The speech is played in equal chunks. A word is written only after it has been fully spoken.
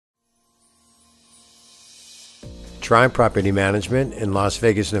Triumph Property Management in Las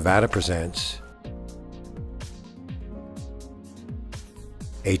Vegas, Nevada presents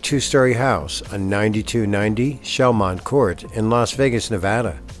a two-story house on 9290 Shellmont Court in Las Vegas,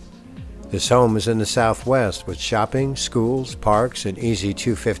 Nevada. This home is in the southwest with shopping, schools, parks, and easy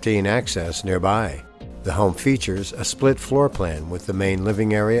 215 access nearby. The home features a split floor plan with the main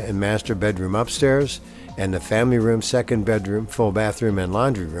living area and master bedroom upstairs and the family room, second bedroom, full bathroom, and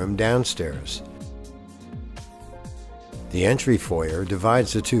laundry room downstairs. The entry foyer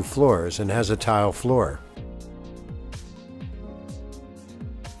divides the two floors and has a tile floor.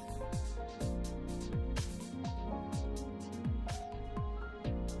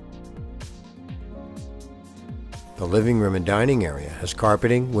 The living room and dining area has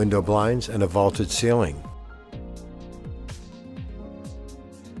carpeting, window blinds, and a vaulted ceiling.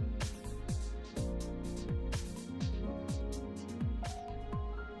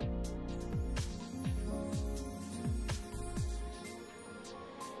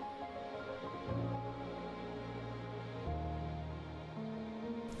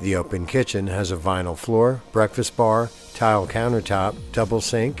 The open kitchen has a vinyl floor, breakfast bar, tile countertop, double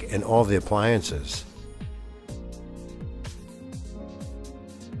sink, and all the appliances.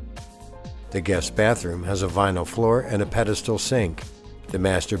 The guest bathroom has a vinyl floor and a pedestal sink. The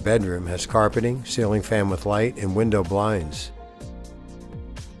master bedroom has carpeting, ceiling fan with light, and window blinds.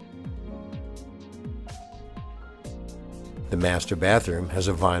 The master bathroom has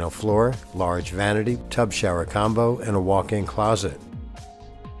a vinyl floor, large vanity, tub shower combo, and a walk-in closet.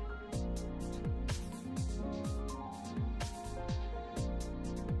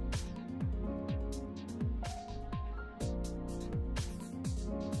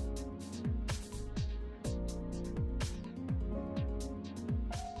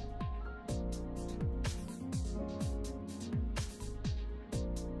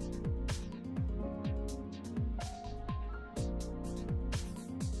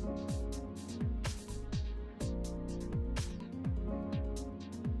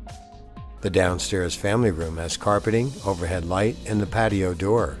 The downstairs family room has carpeting, overhead light, and the patio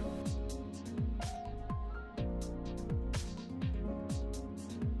door.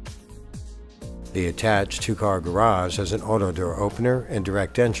 The attached two-car garage has an auto door opener and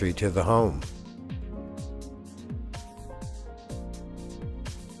direct entry to the home.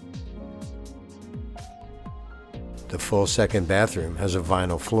 The full second bathroom has a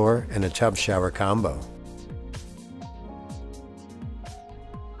vinyl floor and a tub shower combo.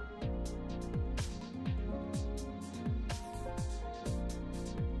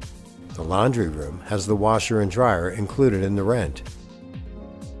 The laundry room has the washer and dryer included in the rent.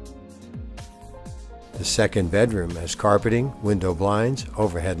 The second bedroom has carpeting, window blinds,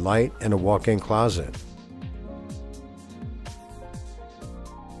 overhead light, and a walk-in closet.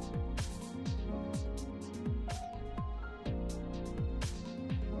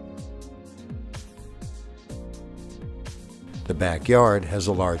 The backyard has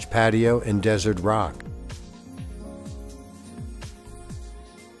a large patio and desert rock.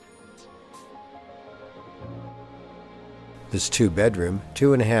 This two-bedroom,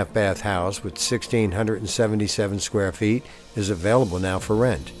 2.5-bath house with 1,677 square feet is available now for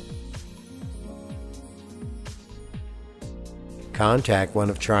rent. Contact one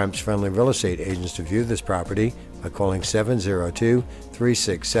of Triumph's friendly real estate agents to view this property by calling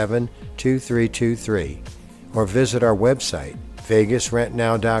 702-367-2323 or visit our website,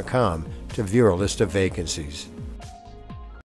 vegasrentnow.com, to view our list of vacancies.